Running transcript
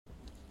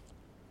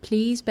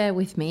Please bear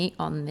with me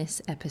on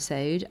this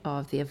episode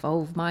of the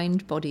Evolve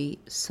Mind, Body,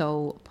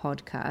 Soul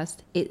podcast.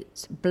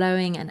 It's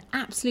blowing an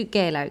absolute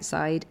gale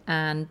outside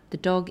and the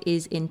dog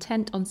is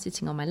intent on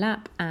sitting on my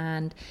lap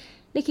and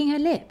licking her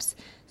lips.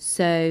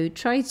 So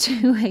try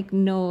to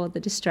ignore the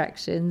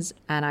distractions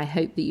and I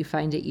hope that you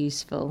find it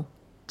useful.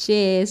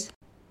 Cheers.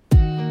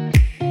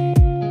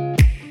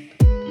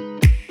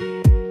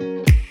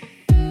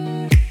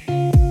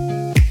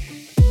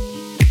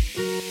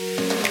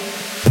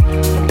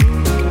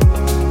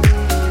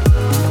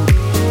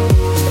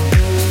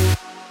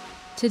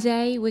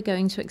 Today we're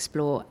going to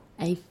explore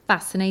a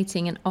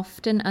fascinating and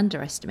often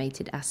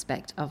underestimated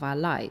aspect of our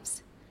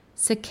lives,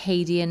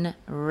 circadian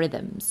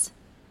rhythms.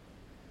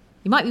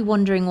 You might be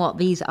wondering what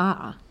these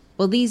are.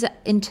 Well, these are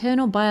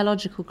internal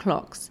biological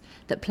clocks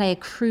that play a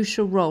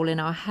crucial role in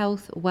our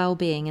health,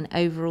 well-being and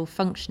overall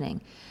functioning.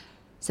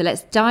 So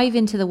let's dive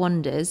into the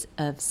wonders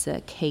of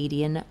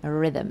circadian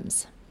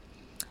rhythms.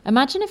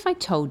 Imagine if I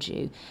told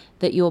you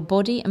that your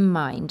body and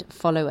mind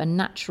follow a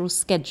natural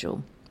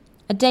schedule.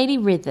 A daily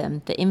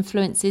rhythm that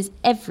influences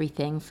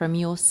everything from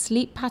your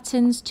sleep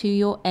patterns to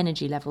your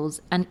energy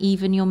levels and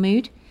even your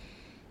mood.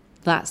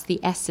 That's the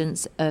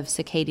essence of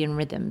circadian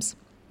rhythms.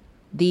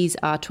 These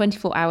are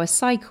 24-hour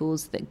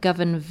cycles that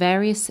govern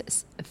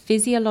various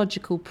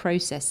physiological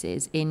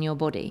processes in your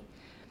body.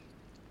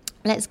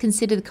 Let's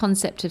consider the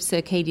concept of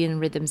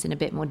circadian rhythms in a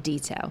bit more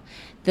detail.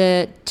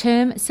 The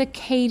term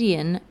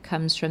circadian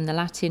comes from the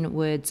Latin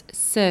words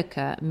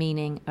circa,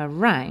 meaning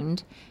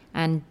around,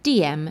 and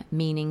diem,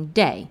 meaning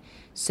day.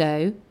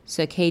 So,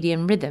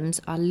 circadian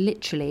rhythms are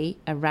literally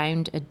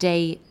around a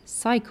day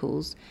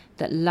cycles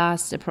that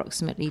last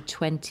approximately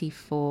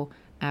 24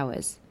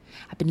 hours.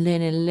 I've been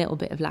learning a little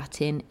bit of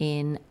Latin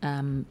in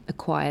a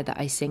choir that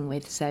I sing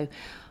with, so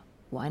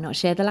why not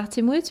share the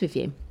Latin words with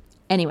you?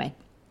 Anyway,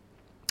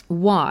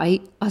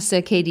 why are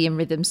circadian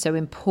rhythms so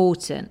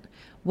important?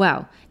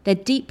 Well, they're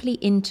deeply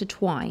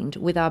intertwined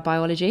with our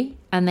biology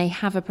and they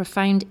have a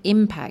profound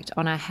impact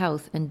on our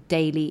health and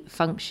daily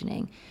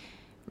functioning.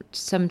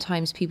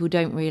 Sometimes people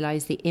don't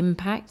realize the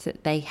impact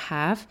that they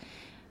have,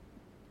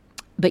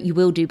 but you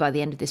will do by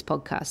the end of this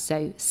podcast,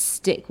 so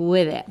stick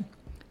with it.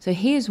 So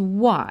here's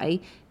why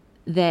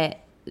they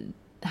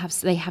have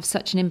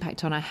such an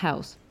impact on our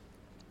health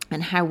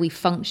and how we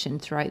function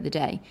throughout the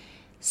day.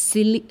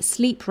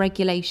 Sleep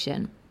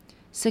regulation.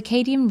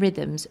 Circadian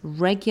rhythms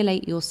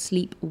regulate your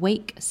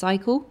sleep-wake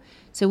cycle.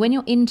 So when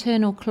your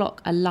internal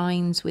clock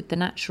aligns with the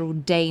natural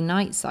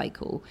day-night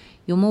cycle,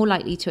 you're more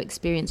likely to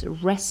experience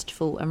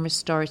restful and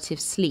restorative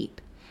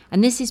sleep.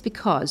 And this is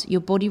because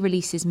your body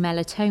releases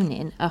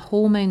melatonin, a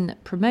hormone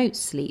that promotes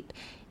sleep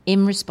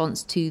in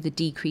response to the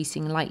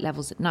decreasing light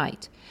levels at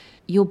night.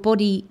 Your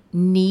body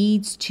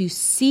needs to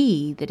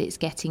see that it's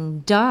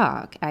getting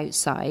dark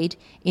outside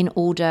in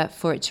order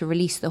for it to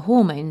release the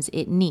hormones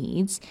it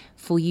needs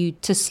for you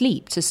to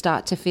sleep, to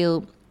start to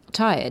feel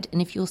tired. And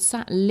if you're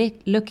sat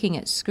looking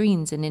at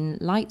screens and in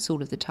lights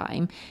all of the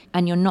time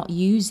and you're not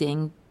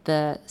using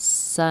the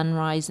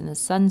sunrise and the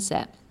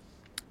sunset,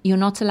 you're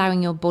not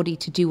allowing your body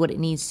to do what it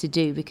needs to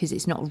do because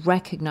it's not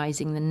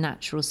recognizing the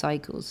natural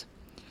cycles.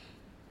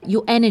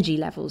 Your energy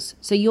levels.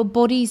 So your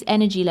body's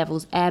energy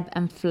levels ebb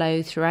and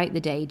flow throughout the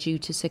day due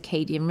to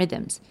circadian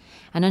rhythms.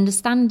 And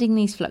understanding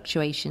these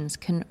fluctuations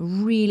can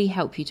really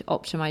help you to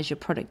optimize your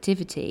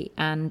productivity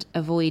and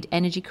avoid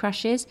energy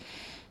crashes.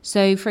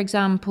 So, for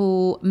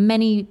example,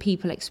 many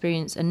people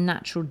experience a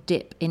natural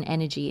dip in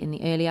energy in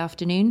the early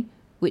afternoon,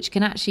 which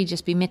can actually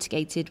just be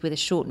mitigated with a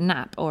short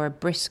nap or a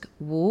brisk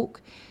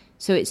walk.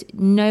 So it's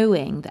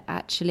knowing that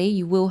actually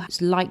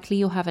it's likely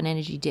you'll have an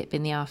energy dip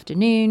in the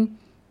afternoon.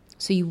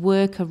 So you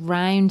work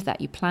around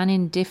that. You plan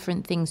in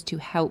different things to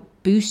help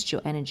boost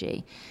your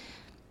energy.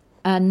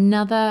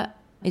 Another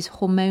is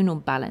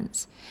hormonal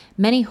balance.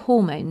 Many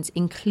hormones,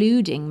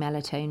 including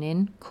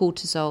melatonin,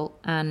 cortisol,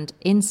 and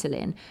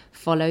insulin,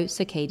 follow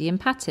circadian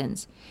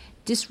patterns.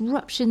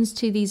 Disruptions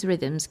to these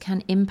rhythms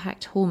can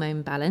impact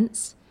hormone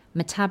balance,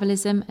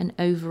 metabolism, and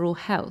overall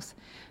health.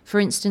 For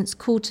instance,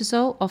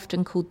 cortisol,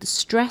 often called the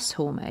stress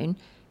hormone,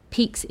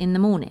 peaks in the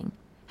morning,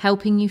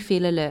 helping you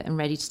feel alert and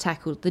ready to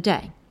tackle the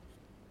day.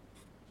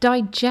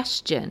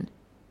 Digestion.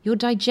 Your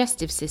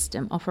digestive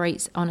system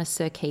operates on a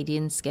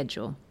circadian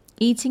schedule.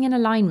 Eating in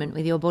alignment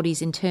with your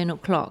body's internal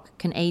clock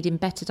can aid in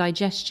better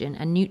digestion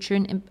and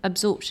nutrient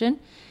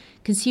absorption.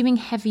 Consuming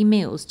heavy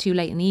meals too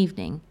late in the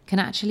evening can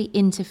actually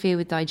interfere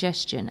with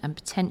digestion and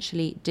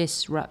potentially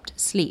disrupt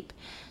sleep.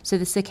 So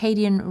the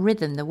circadian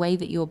rhythm, the way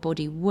that your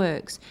body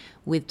works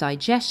with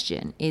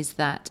digestion, is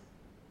that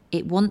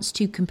it wants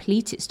to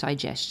complete its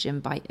digestion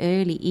by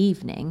early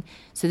evening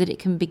so that it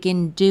can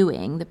begin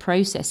doing the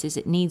processes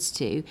it needs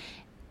to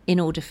in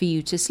order for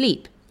you to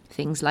sleep.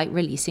 Things like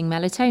releasing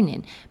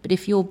melatonin. But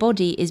if your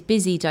body is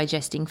busy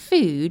digesting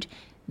food,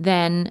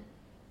 then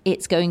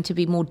it's going to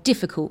be more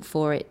difficult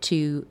for it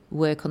to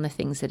work on the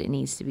things that it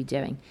needs to be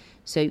doing.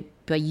 So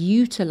by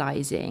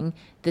utilizing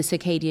the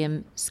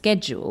circadian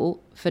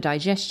schedule for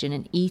digestion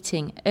and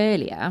eating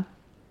earlier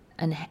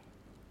and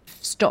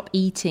stop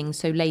eating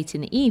so late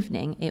in the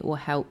evening, it will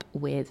help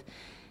with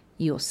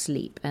your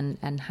sleep and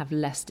have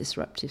less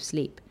disruptive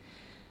sleep.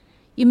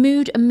 Your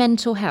mood and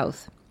mental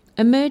health.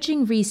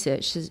 Emerging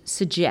research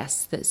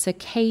suggests that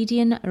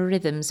circadian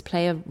rhythms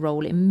play a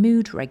role in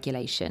mood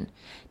regulation.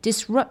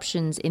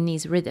 Disruptions in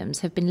these rhythms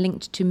have been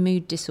linked to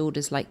mood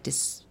disorders like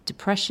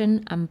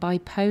depression and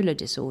bipolar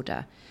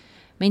disorder.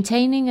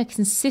 Maintaining a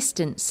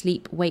consistent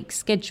sleep-wake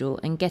schedule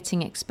and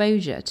getting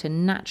exposure to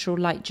natural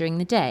light during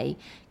the day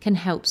can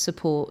help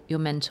support your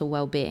mental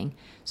well-being.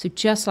 So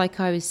just like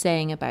I was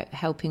saying about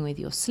helping with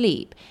your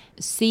sleep,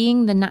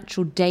 seeing the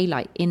natural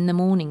daylight in the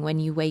morning when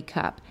you wake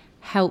up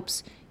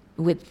helps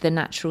with the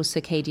natural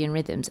circadian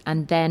rhythms.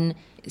 And then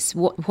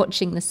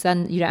watching the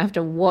sun, you don't have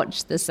to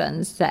watch the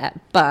sunset,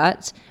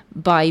 but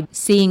by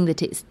seeing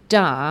that it's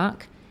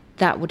dark,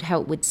 that would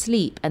help with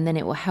sleep, and then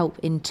it will help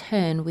in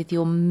turn with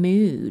your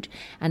mood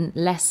and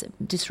less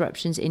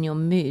disruptions in your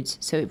moods.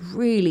 So it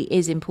really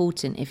is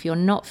important. If you're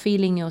not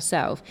feeling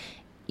yourself,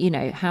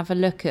 have a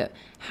look at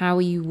how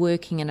are you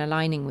working and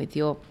aligning with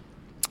your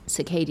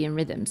circadian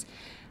rhythms.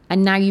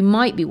 And now you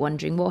might be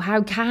wondering, well,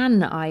 how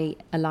can I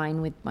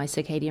align with my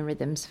circadian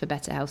rhythms for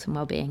better health and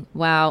well-being?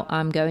 Well,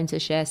 I'm going to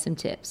share some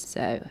tips,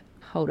 so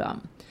hold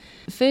on.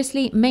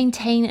 Firstly,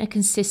 maintain a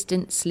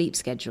consistent sleep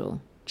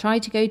schedule. Try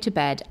to go to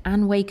bed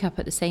and wake up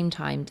at the same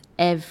time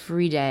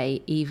every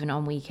day, even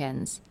on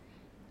weekends.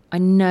 I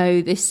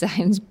know this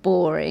sounds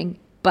boring,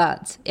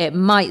 but it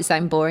might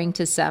sound boring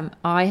to some.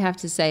 I have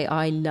to say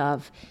I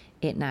love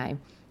it now.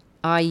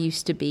 I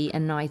used to be a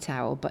night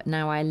owl, but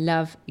now I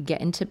love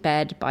getting to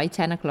bed by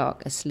 10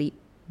 o'clock, asleep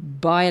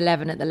by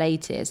 11 at the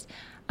latest,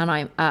 and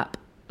I'm up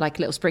like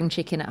a little spring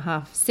chicken at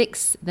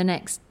 6:30 the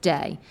next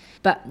day.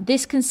 But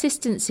this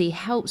consistency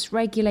helps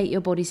regulate your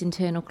body's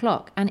internal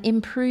clock and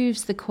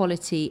improves the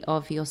quality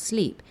of your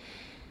sleep.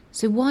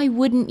 So why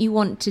wouldn't you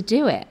want to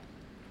do it?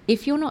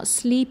 If you're not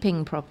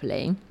sleeping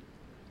properly,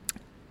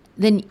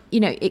 then,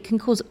 it can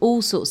cause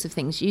all sorts of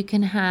things. You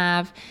can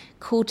have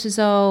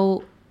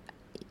cortisol,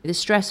 the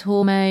stress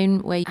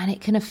hormone, and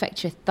it can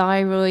affect your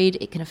thyroid,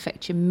 it can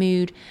affect your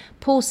mood.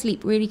 Poor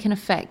sleep really can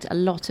affect a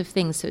lot of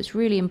things. So it's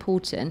really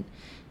important.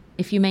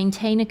 If you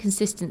maintain a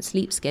consistent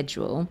sleep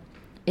schedule,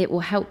 it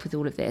will help with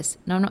all of this.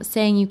 Now, I'm not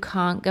saying you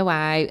can't go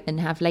out and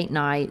have late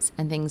nights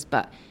and things,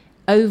 but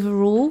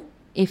overall,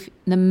 if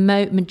the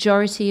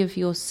majority of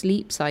your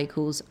sleep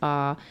cycles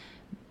are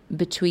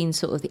between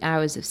sort of the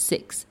hours of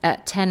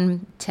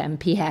 10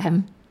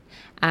 p.m.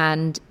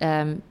 and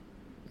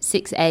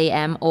 6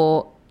 a.m.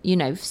 or,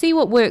 see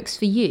what works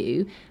for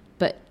you,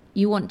 but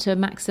you want to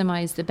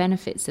maximize the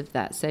benefits of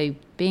that. So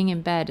being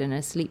in bed and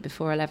asleep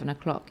before 11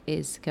 o'clock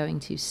is going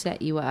to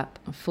set you up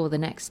for the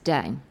next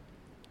day.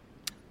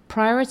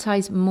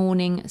 Prioritize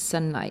morning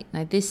sunlight.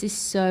 Now, this is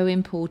so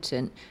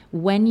important.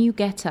 When you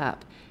get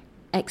up,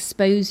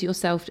 expose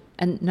yourself.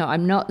 And no,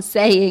 I'm not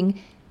saying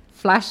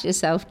flash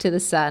yourself to the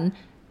sun,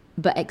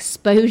 but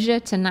exposure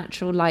to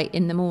natural light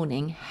in the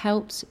morning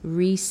helps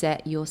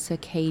reset your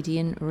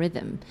circadian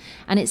rhythm,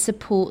 and it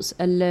supports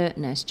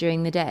alertness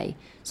during the day.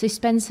 So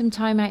spend some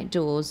time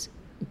outdoors,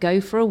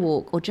 go for a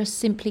walk, or just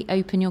simply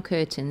open your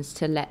curtains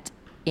to let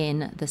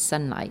in the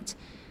sunlight.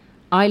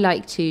 I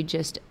like to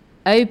just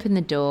open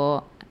the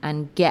door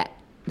and get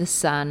the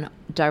sun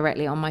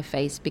directly on my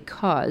face,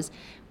 because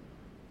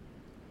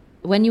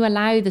when you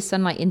allow the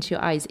sunlight into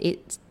your eyes,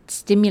 it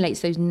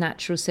stimulates those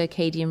natural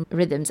circadian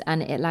rhythms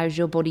and it allows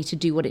your body to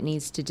do what it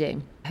needs to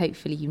do.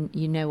 Hopefully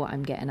you know what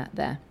I'm getting at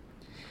there.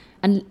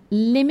 And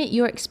limit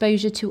your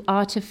exposure to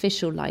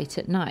artificial light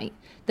at night.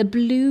 The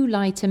blue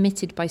light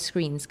emitted by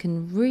screens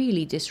can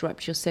really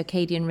disrupt your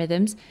circadian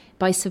rhythms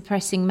by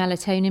suppressing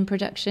melatonin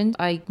production.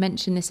 I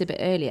mentioned this a bit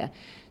earlier.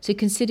 So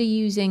consider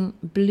using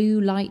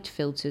blue light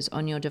filters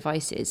on your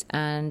devices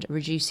and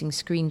reducing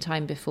screen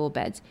time before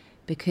bed,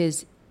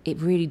 because it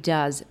really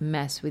does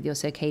mess with your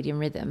circadian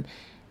rhythm.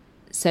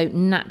 So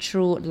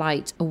natural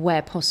light,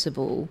 where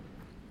possible,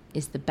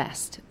 is the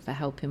best for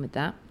helping with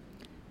that.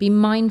 Be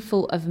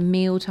mindful of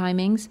meal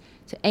timings.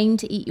 So aim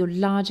to eat your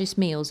largest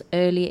meals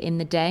earlier in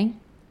the day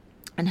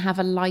and have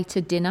a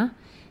lighter dinner.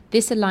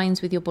 This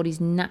aligns with your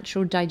body's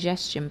natural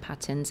digestion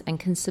patterns and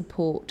can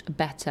support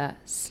better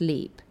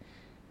sleep.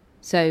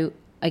 So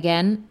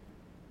again,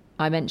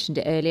 I mentioned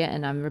it earlier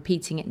and I'm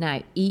repeating it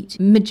now. Eat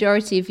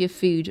majority of your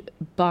food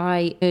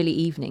by early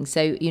evening.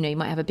 So, you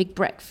might have a big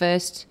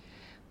breakfast.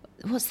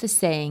 What's the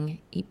saying?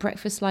 Eat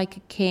breakfast like a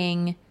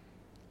king,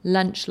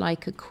 lunch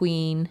like a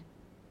queen,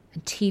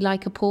 and tea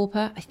like a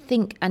pauper, I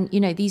think. And,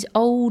 these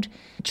old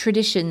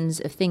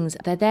traditions of things,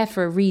 they're there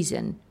for a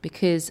reason,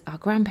 because our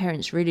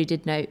grandparents really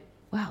did know,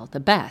 well, the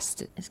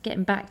best. It's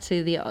getting back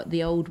to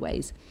the old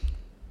ways.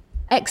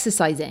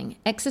 Exercising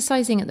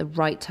at the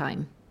right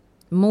time.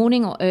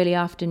 Morning or early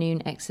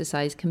afternoon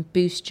exercise can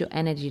boost your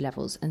energy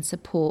levels and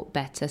support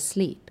better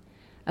sleep.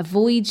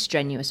 Avoid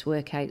strenuous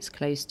workouts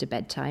close to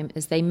bedtime,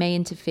 as they may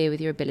interfere with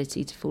your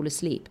ability to fall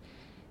asleep.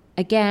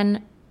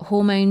 Again,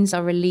 hormones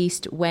are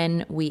released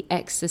when we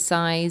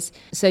exercise,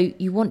 so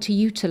you want to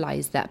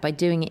utilize that by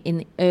doing it in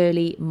the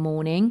early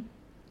morning.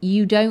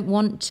 You don't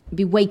want to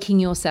be waking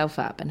yourself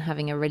up and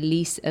having a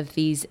release of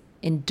these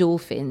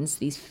endorphins,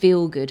 these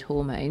feel-good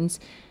hormones,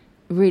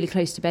 really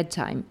close to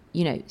bedtime.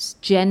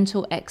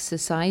 Gentle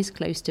exercise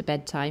close to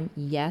bedtime,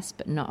 yes,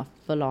 but not a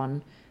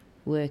full-on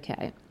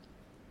workout.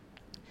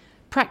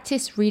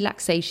 Practice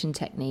relaxation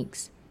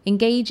techniques.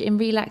 Engage in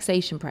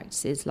relaxation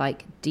practices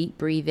like deep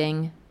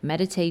breathing,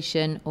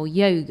 meditation, or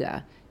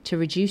yoga to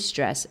reduce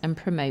stress and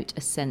promote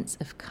a sense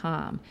of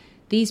calm.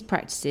 These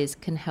practices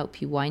can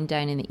help you wind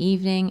down in the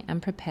evening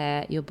and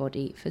prepare your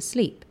body for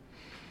sleep.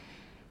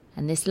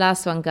 And this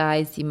last one,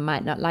 guys, you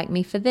might not like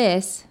me for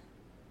this,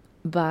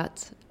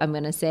 but I'm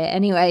going to say it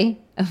anyway.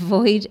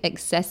 Avoid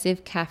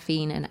excessive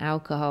caffeine and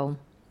alcohol.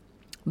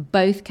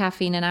 Both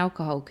caffeine and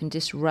alcohol can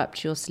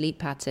disrupt your sleep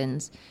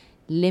patterns.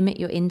 Limit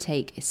your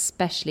intake,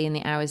 especially in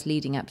the hours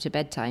leading up to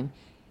bedtime.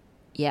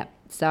 Yep,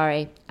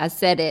 sorry, I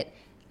said it.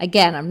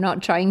 Again, I'm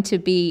not trying to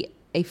be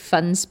a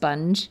fun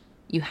sponge.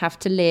 You have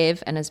to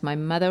live, and as my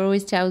mother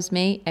always tells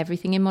me,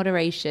 everything in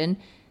moderation.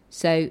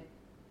 So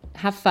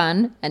have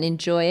fun and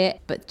enjoy it,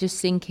 but just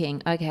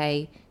thinking,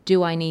 okay,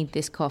 do I need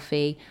this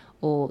coffee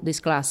or this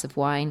glass of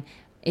wine?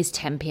 It's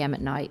 10 p.m.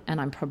 at night and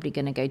I'm probably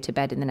going to go to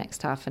bed in the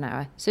next half an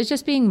hour. So it's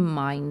just being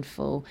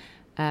mindful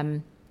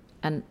and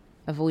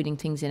avoiding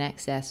things in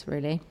excess,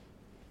 really.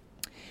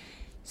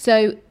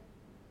 So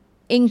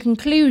in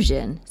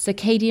conclusion,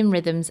 circadian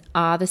rhythms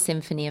are the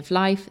symphony of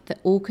life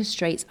that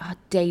orchestrates our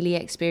daily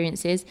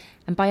experiences.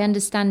 And by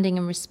understanding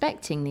and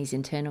respecting these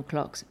internal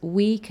clocks,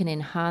 we can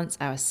enhance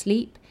our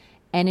sleep,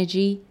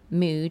 energy,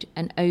 mood,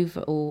 and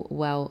overall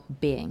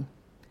well-being.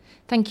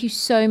 Thank you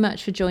so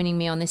much for joining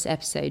me on this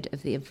episode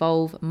of the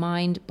Evolve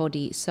Mind,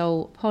 Body,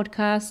 Soul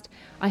podcast.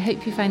 I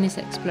hope you found this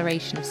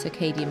exploration of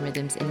circadian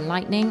rhythms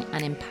enlightening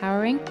and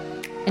empowering.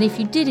 And if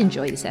you did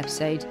enjoy this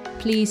episode,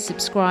 please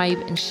subscribe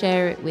and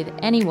share it with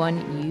anyone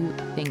you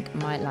think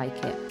might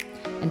like it.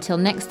 Until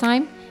next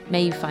time,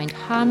 may you find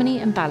harmony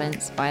and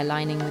balance by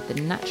aligning with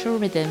the natural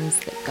rhythms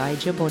that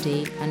guide your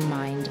body and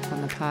mind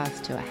on the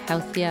path to a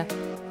healthier,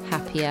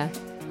 happier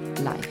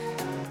life.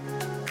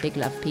 Big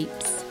love,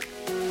 peeps.